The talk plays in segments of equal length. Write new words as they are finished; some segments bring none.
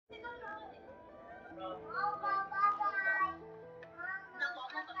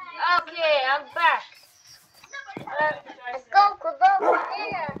Okay, I'm back. Let's go,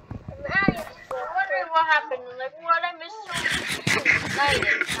 yeah. Nice. I'm wondering what happened. Like, what I missed so much. Nice.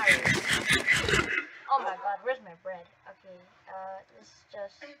 Oh my god, where's my bread? Okay, this is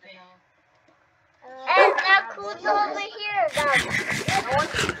just, you know. And Naku's over here, guys. No one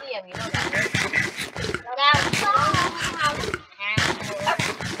can see him, you know that, right?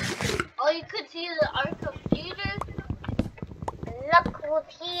 All you could see is our computer. Look who's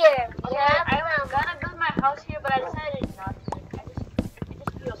here. Okay, I was gonna build my house here, but I decided not to. It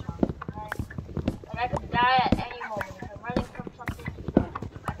just feels wrong. Like I could die at any moment. If I'm running from something,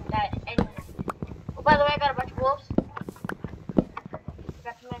 I could die at any moment. Oh, by the way, I got a bunch of wolves.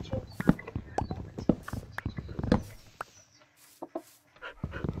 Forgot to mention.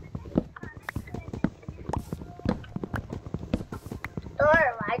 Thor,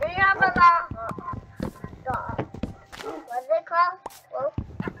 why do you have a dog? What's it called? Wolf?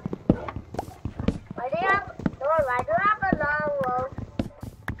 Why do you have a long wolf?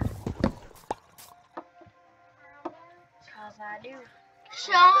 Cause I do.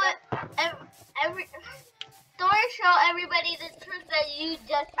 Show everybody the truth that you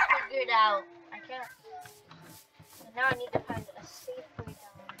just figured out. I can't. And now I need to find a safe way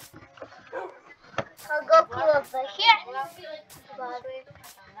down. I'll go over here.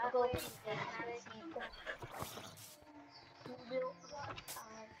 I'll go this way.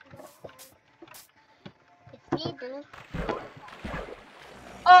 It's me, dude.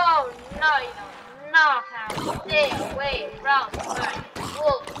 Oh no, you don't knock out. Stay away from my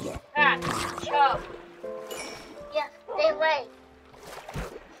wolf. Pack, chub. Yes, stay away.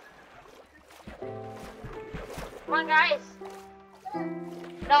 Come on, guys.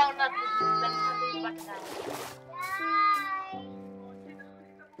 No, not this. Let's have this button down.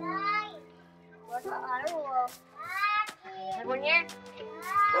 What's the other wolf? Is everyone here?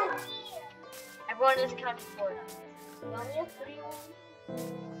 Everyone is counted for. You only have 3 wolves?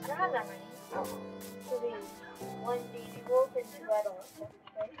 I don't have that many. Oh. 3. 1 baby wolf and 2 adult wolves,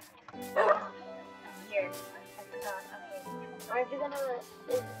 right? Here. I forgot. Okay. Aren't you gonna...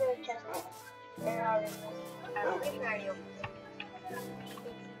 Is there a chest? There are. I'm pretty sure I already opened it.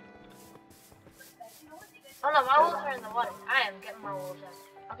 Oh no, my wolves are in the water. I am getting my wolves out.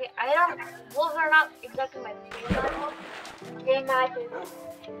 Okay, wolves are not exactly my favorite animal. They're not.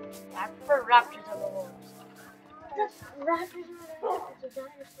 I prefer raptors over wolves. Raptors are it's a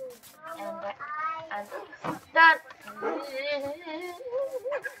dinosaur. And done.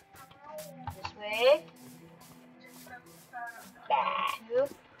 This way. Back.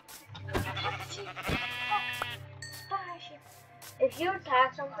 If you attack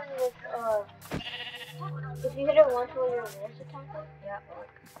something with if you hit it once while you're reverse attacking, Yeah.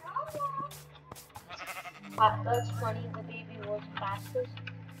 that's funny. The baby was fastest.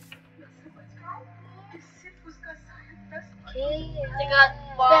 Okay, They got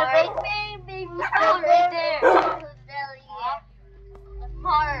the big baby right there.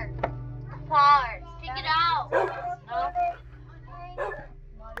 Part. Take it out. No.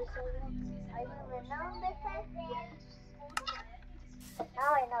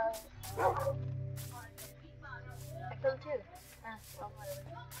 Now I know. I killed 2. Well,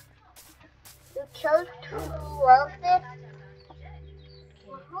 whatever. You killed 2 of them?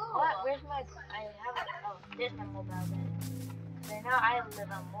 What? Where's my... I have a... Oh, there's my mobile bed. Right now I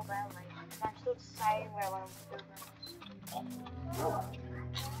live on mobile life. I'm still deciding where I want to build my house.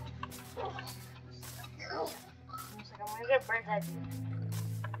 It's like I'm gonna get a bird's eye view.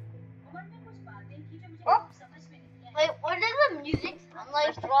 Oh. Wait, what does the music sound like?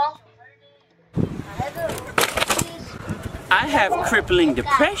 First of all, I have crippling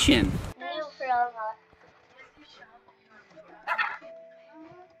depression.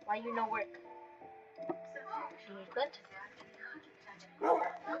 why you no work? She good?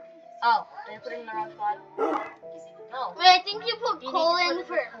 Oh, did I put it in the wrong spot? No. Wait, I think you put coal in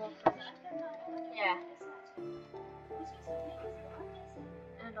for. Yeah.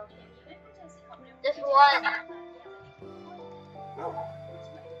 This one.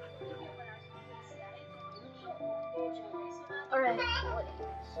 Alright,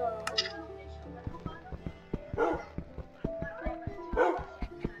 so.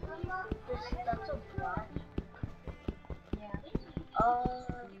 That's a block. Yeah.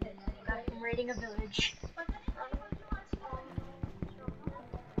 Got from raiding a village.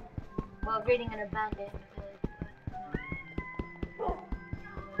 Well, raiding an abandoned village.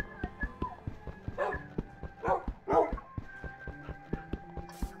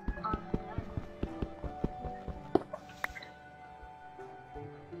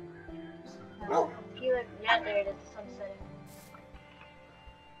 I feel like, yeah, there it is, the sun setting.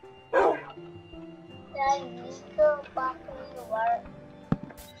 Okay,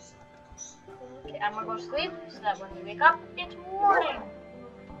 I'm gonna go to sleep so that when we wake up, it's morning.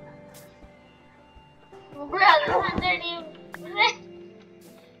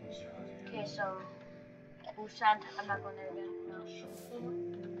 Okay, so Busan, I'm not going there again. No.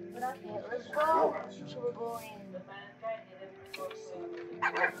 Okay, let's go. So we're going.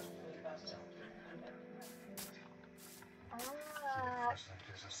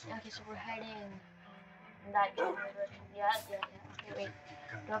 Okay, so we're heading in that direction. Yeah. Okay, wait.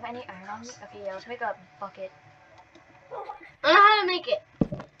 Do I have any iron on me? Okay, yeah, let's make a bucket. I know how to make it.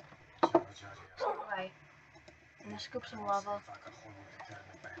 Right. I'm gonna scoop some lava.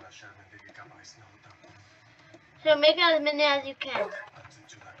 So make it as many as you can.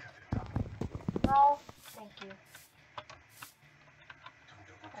 No, thank you.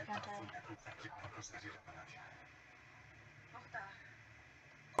 I can't tell.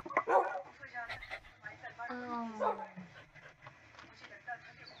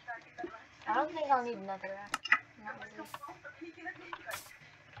 I don't think I'll need another axe. Not really.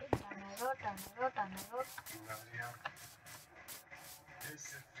 Okay, down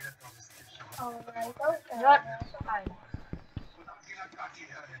I go. You know what? Fine.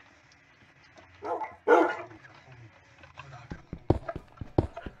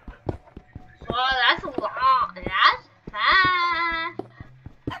 Oh, that's long. That's fast.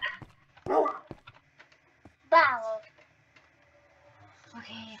 Wow.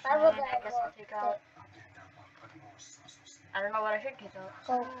 Okay, fine. I guess I'll take out. I don't know what I should take out.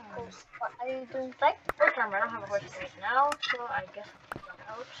 What are you doing? Like? First time, I don't have a horse right now, so I guess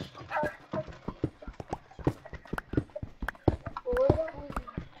I'll take out.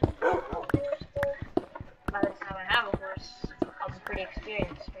 By the time I have a horse, I'll be pretty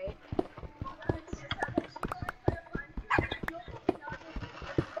experienced, right?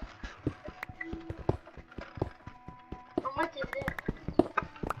 How much is it?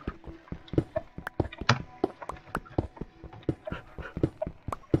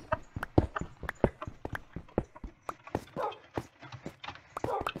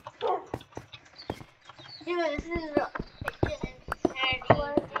 Dude, this is an insanity.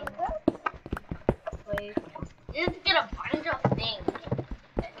 Wait. You just get a bunch of things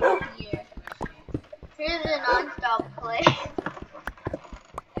here. Here's a non-stop play.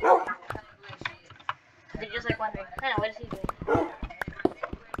 They're just like wondering, huh, what is he doing?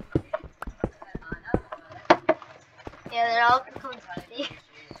 Yeah, they're all confused.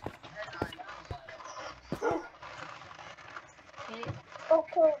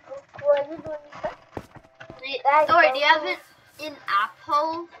 Okay, what are you doing? Sorry, do you have it in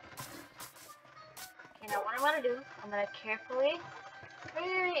Apple? Okay, now what I'm gonna do, I'm gonna carefully,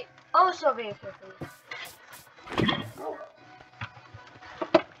 oh so very carefully.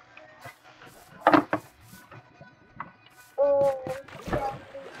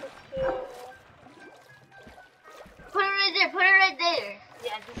 Put it right there.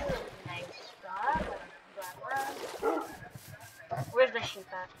 Yeah, this is a nice spot. Where's the sheep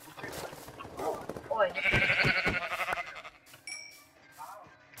at? Oi.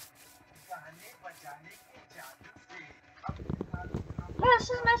 Yeah, this is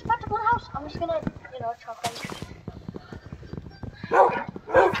a nice spot to build a house. I'm just gonna, chop them. Okay,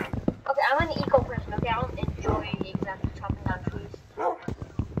 I'm an eco person, okay? I don't enjoy exactly chopping down trees.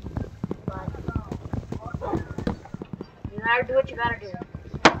 But you gotta do what you gotta do.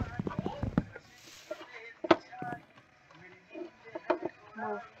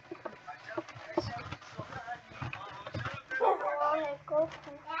 Move.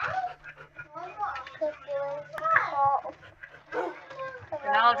 And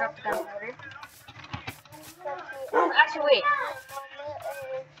now I'll drop the gunpowder. Actually, wait.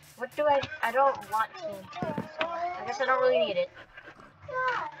 What do I don't want TNT, so I guess I don't really need it.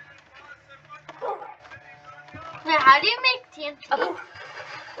 Now, how do you make TNT? Okay.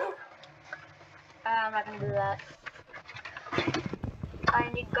 I'm not gonna do that. I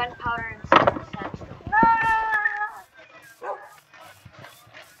need gunpowder and sandstone.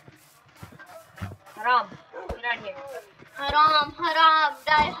 Haram, get out of here. Haram,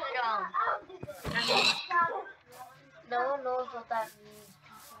 die haram. No one knows what that means.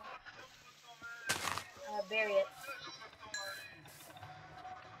 Bury it.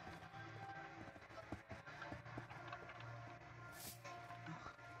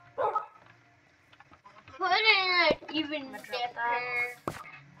 Put it in an even Drop depth.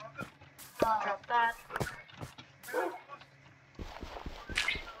 Drop that.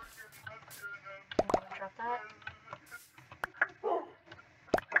 Drop that.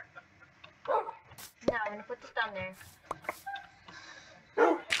 Now I'm gonna put this down there.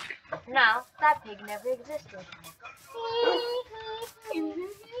 Now, that pig never existed.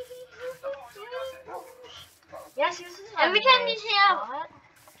 Yes, this is Every time you nice say a spot.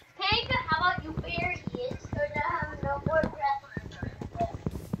 pig, how about you bury it so that I have no more breath?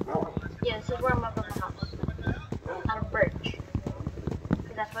 Yeah, this is where I'm gonna build my house. Out of birch.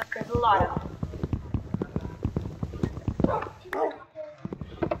 Because that's what there's a lot of.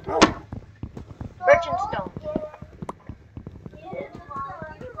 Birch and stone.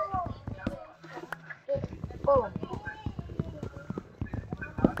 Boom.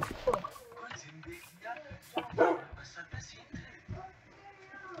 Boom.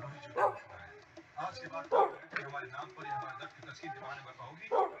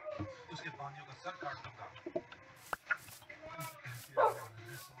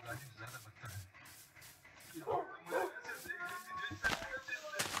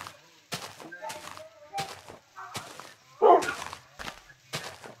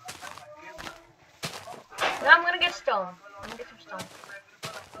 Now I'm gonna get stone. I'm gonna get some stone.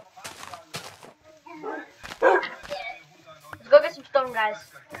 Let's go get some stone, guys.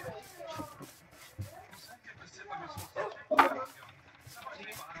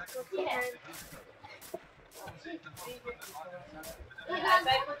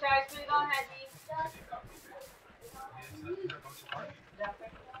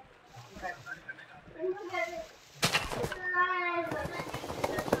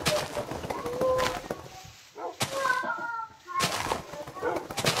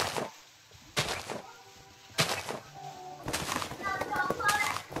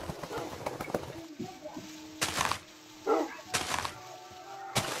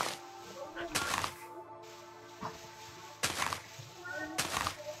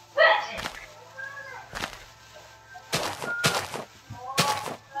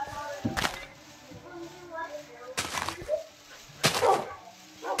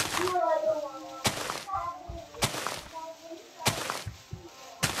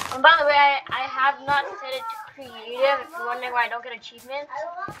 And by the way, I have not set it to creative. If you're wondering why I don't get achievements,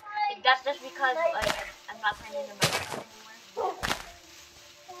 that's just because like I'm not playing in the Minecraft anymore.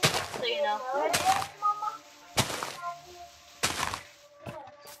 So you know.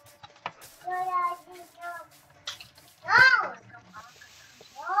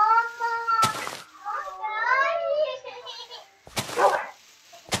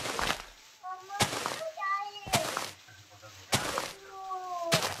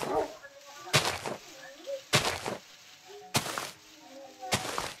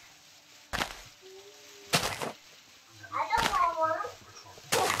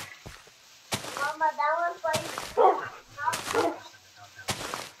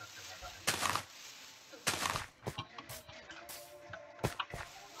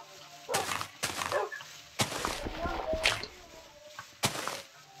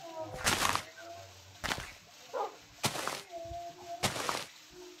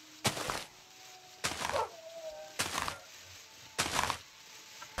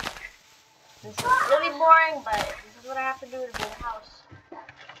 This is really boring, but this is what I have to do to build a house.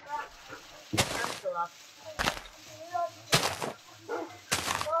 I'm still up.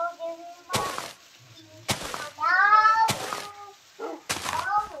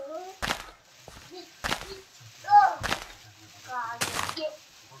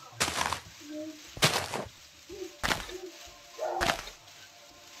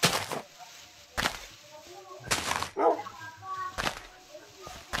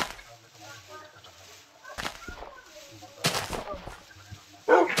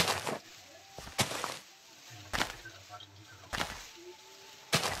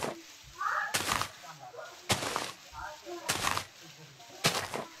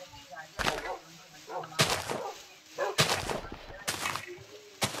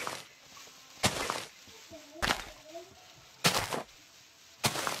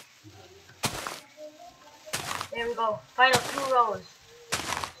 There we go. Final 2 rows.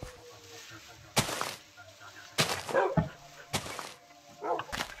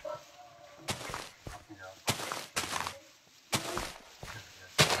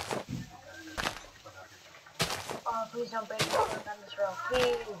 Oh, please don't break this one on this row.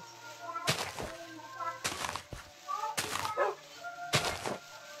 Please.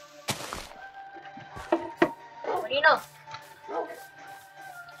 What do you know?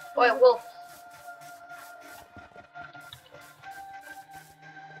 Boy, wolf.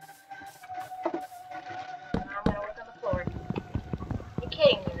 I'm gonna work on the floor. You're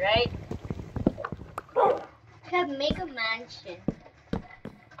kidding me, right? Can make a mansion.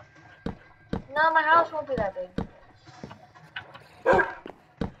 No, my house won't be that big.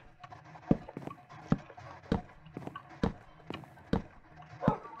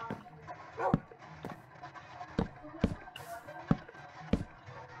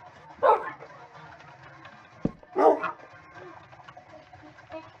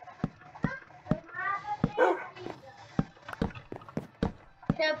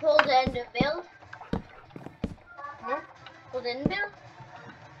 hold and build? Hmm? Hold and build?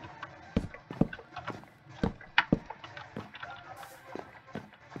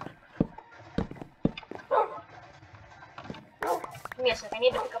 Give me a sec. I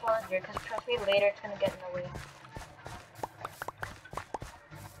need to pick up all this dirt because trust me, later it's gonna get in the way.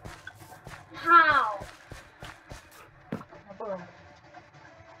 How? Boom.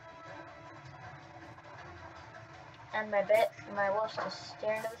 And my wolf's just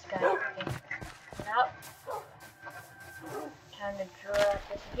staring into the sky. Okay. Now, time to drop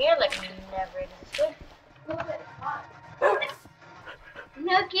this here like never existed.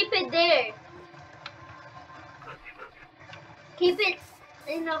 No, keep it there. Keep it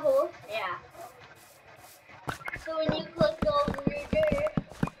in the hole. Yeah. So when you click over your dirt,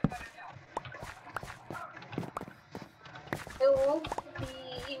 it won't be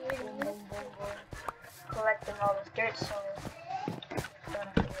Boom, even. boom, boom, boom. Collecting all this dirt, so I'm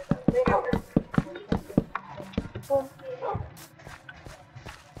gonna figure it out later. Boom, boom, boom, boom, boom.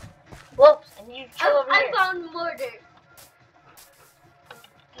 Whoops! I need you to chill over I here. found more dirt.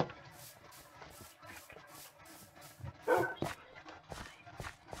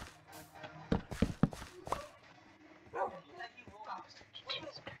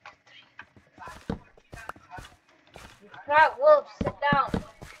 You fat wolf, sit down.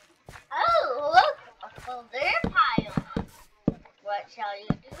 Oh, look, a full dirt pile. What shall you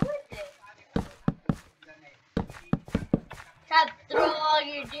do with it? Stop, throw all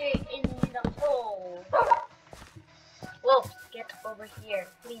your dirt in the hole. Wolf, get over here,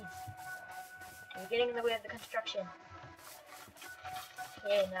 please. You're getting in the way of the construction.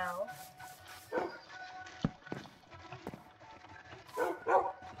 Okay, now.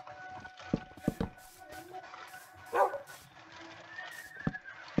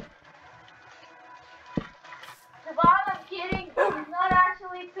 Devon, I'm kidding. He's not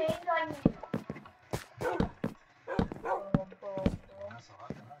actually paint on you. Boom, boom, boom.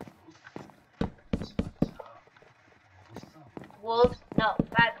 Wolves? No,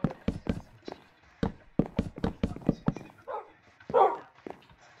 bad wolves.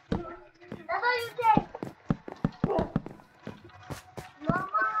 That's all you take.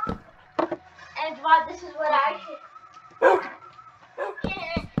 Mama. And Devon, this is what I should.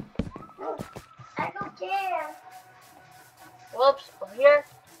 I don't care. Wolves, over here.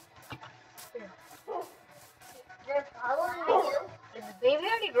 They're following you. Did the baby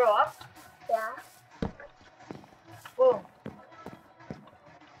already grow up? Yeah. Boom.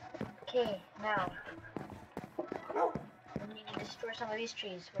 Okay, now. We need to destroy some of these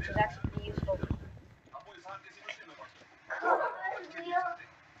trees, which is actually pretty useful. Card wheel.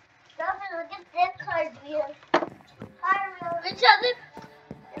 Devon, look at this card wheel. Card wheel. Which other?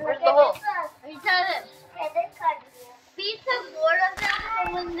 Where's the hole? Which other? Yeah, this card wheel. Beat some more of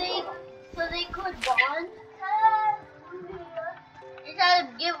them so they could bond. You gotta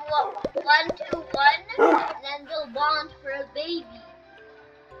give one to one, and then they'll bond for a baby.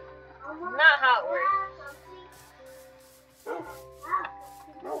 Not how it works.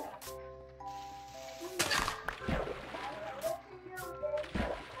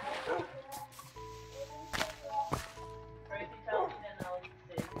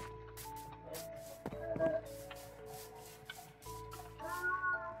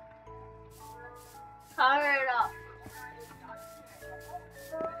 Cover it up.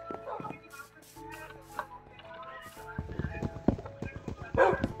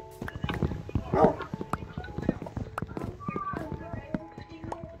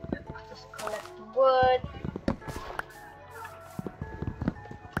 Just collect wood.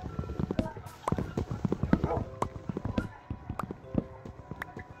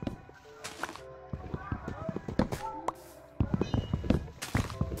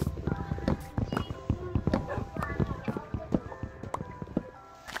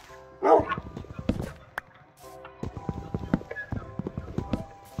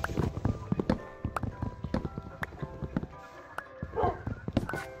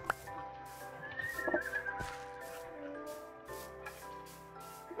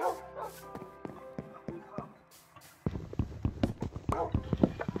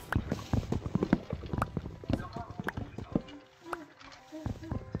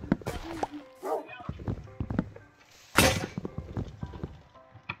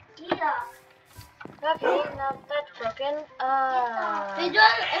 Okay, now that's broken. Hey,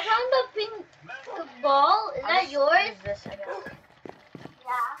 John, I found a pink ball. Is that yours? Use this, I guess.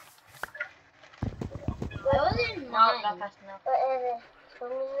 Yeah. That wasn't No, mine. not fast enough. What is it? Show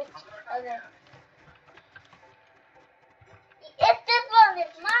me which other. It's this one.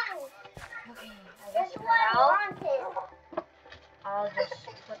 It's mine. Okay, I This guess for one I now, want it. I'll just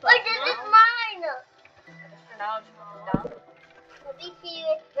put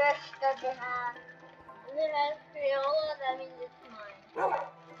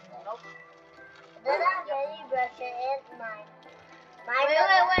mine. Wait, Mine wait,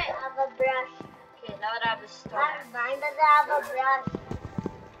 wait. doesn't have a brush. Okay, now that I have the stone. Mine doesn't have a brush.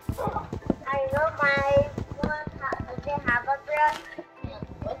 I know mine doesn't have a brush.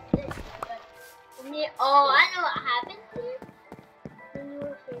 What's this? Oh, I know what happens here.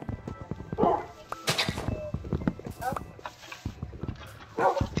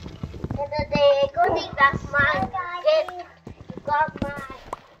 The good thing that's mine. You got mine.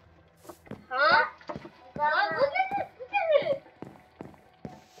 Huh? You got mine. Look at it. Look at it.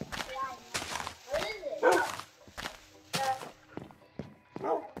 What is it?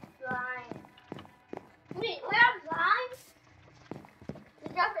 Slime. Wait, we have slime?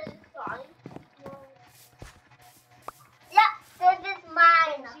 Is that for this slime? No. Yeah, this is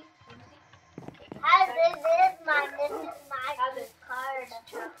mine. This is mine. This is my card.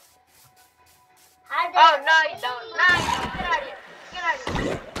 Oh, no, you don't. No, you don't. Get out of here. Get out of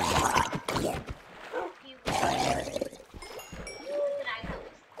here.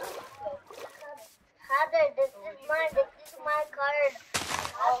 Heather, this is mine. This is my card.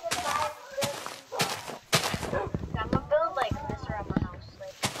 I'm gonna build like this around my house,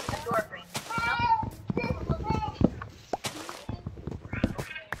 like a door frame.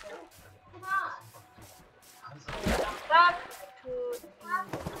 Back to the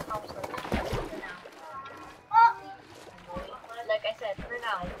house like I said, for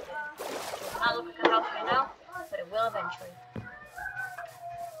now, it does not look like a house right now, but it will eventually.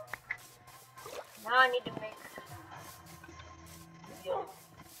 Now I need to make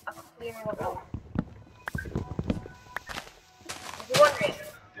a clearing of all. If you're wondering,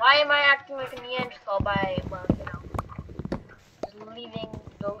 why am I acting like a Neanderthal by, well, you know, just leaving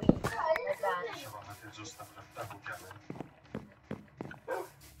the leaves like that?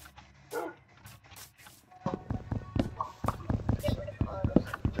 Get rid of all those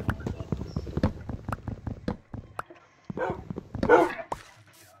things.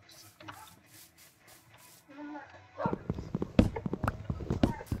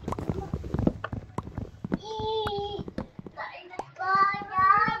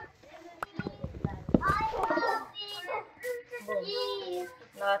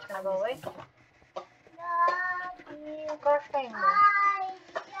 No, that's gonna go away. Gosh dang.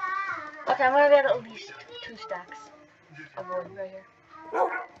 Okay, I'm gonna get at least 2 stacks of wood right here.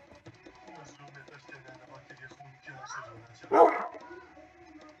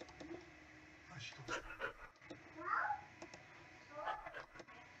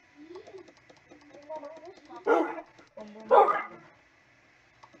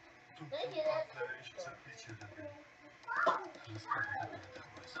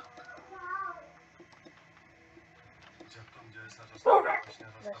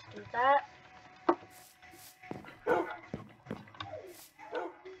 Let's do that.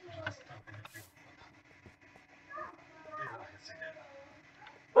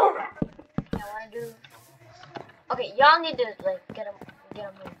 I wanna do. Okay, y'all need to like get a move,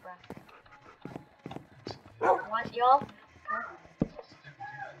 bro. Want y'all?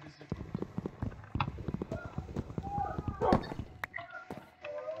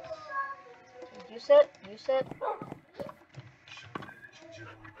 You sit. You sit.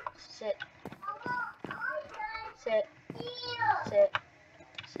 Sit. Sit. Sit.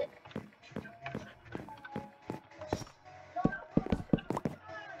 Sit.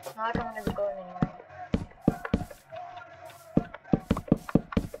 It's not like I'm gonna be going anywhere.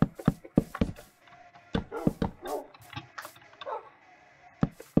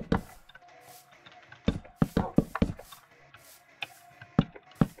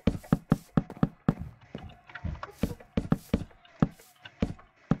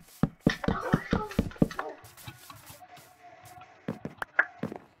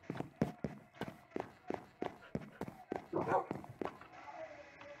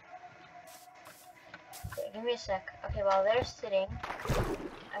 Okay, give me a sec. Okay, while they're sitting,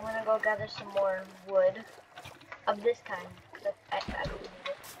 I'm gonna go gather some more wood of this kind. Cause I really need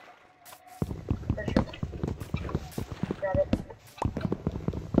it. For sure. Grab it.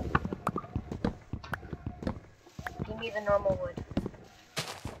 Give me the normal wood.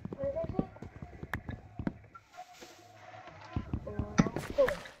 What did I say?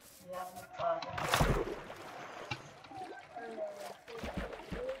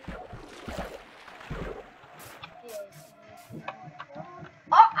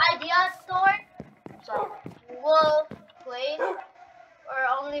 Idea store. So, Wolf place where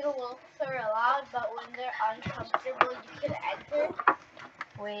only wolves are allowed, but when they're uncomfortable, you can enter.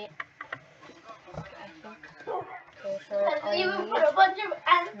 wait. I think. Okay, so all you Even need put a bunch of to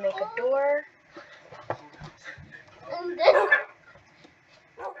animals. make a door. And then,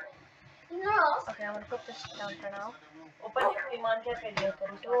 no. Okay, Okay, I'm gonna put this down for now. Open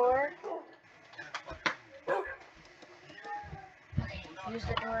the door. Okay, use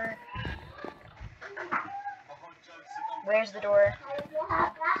the door. Where's the door?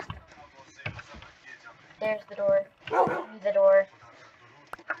 There's the door. Use the door.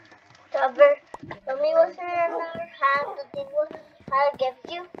 Cover. Tell me what's in another hand. The thing was I give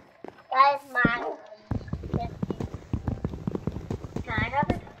you. That is mine. Can I have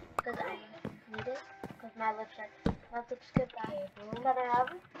it? Because I need it. Because my lips good. Can I have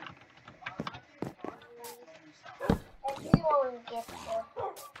it? If you won't get it.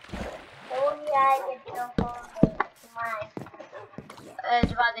 Only I get the whole thing. It's mine.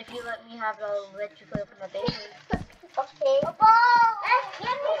 Javad, if you let me have it, I'll let you play with my baby. Okay.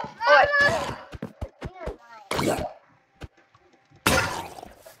 Give me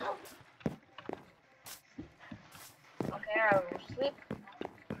Okay, I will sleep.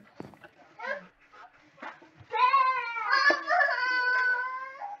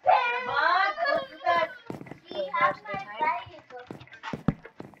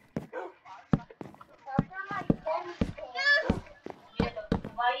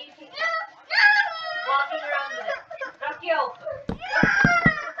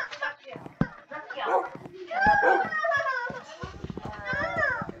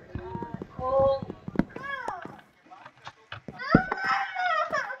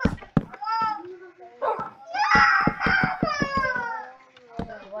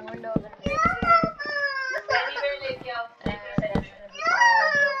 One window is in here.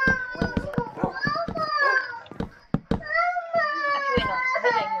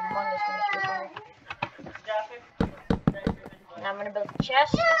 Now I'm gonna build a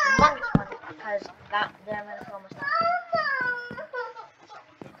chest, humongous one, because then I'm gonna almost done.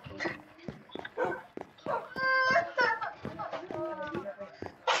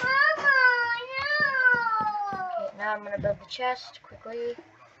 Okay, now I'm gonna build the chest quickly.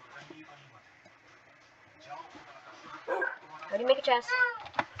 How do you make a chest?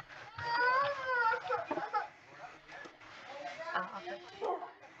 Oh, okay.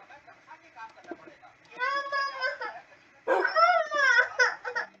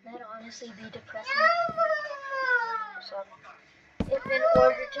 That'd honestly be depressing. So, if in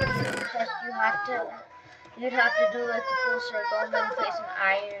order to do the chest, you'd have to do like the full circle and then place an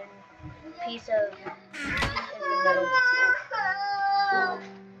iron piece of in the middle.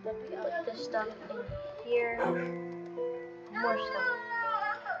 Put this stuff in here. More stuff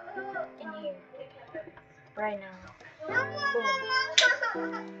in here. Right now. Boom.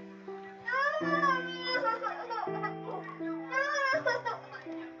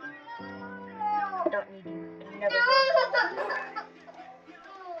 Don't need you. Never will.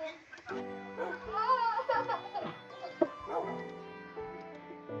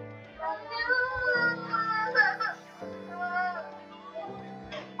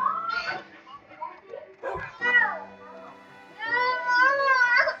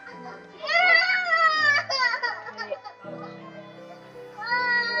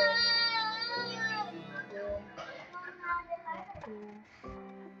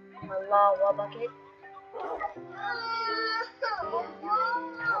 A lava bucket.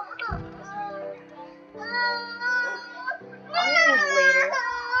 I'll need these later.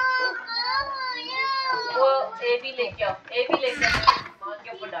 वो ए भी लेके आओ मान के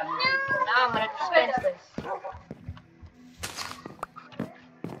ऊपर डाल दो Now I'm gonna dispense this.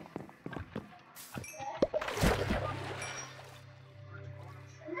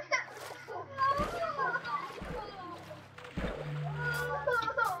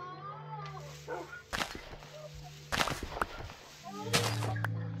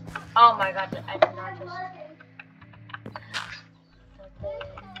 Oh my god, I did not just...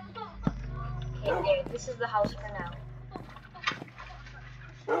 Okay, there, this is the house for now.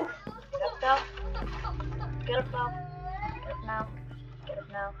 Get up now. Get up now. Get up now. Get up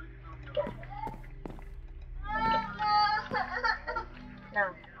now. Get up. Now,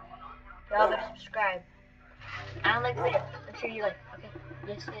 y'all better subscribe. I don't like the video. Make sure you like. Okay?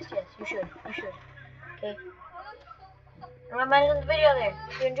 Yes. You should. Okay? And remember to end the video there.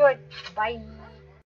 If you enjoyed. Bye.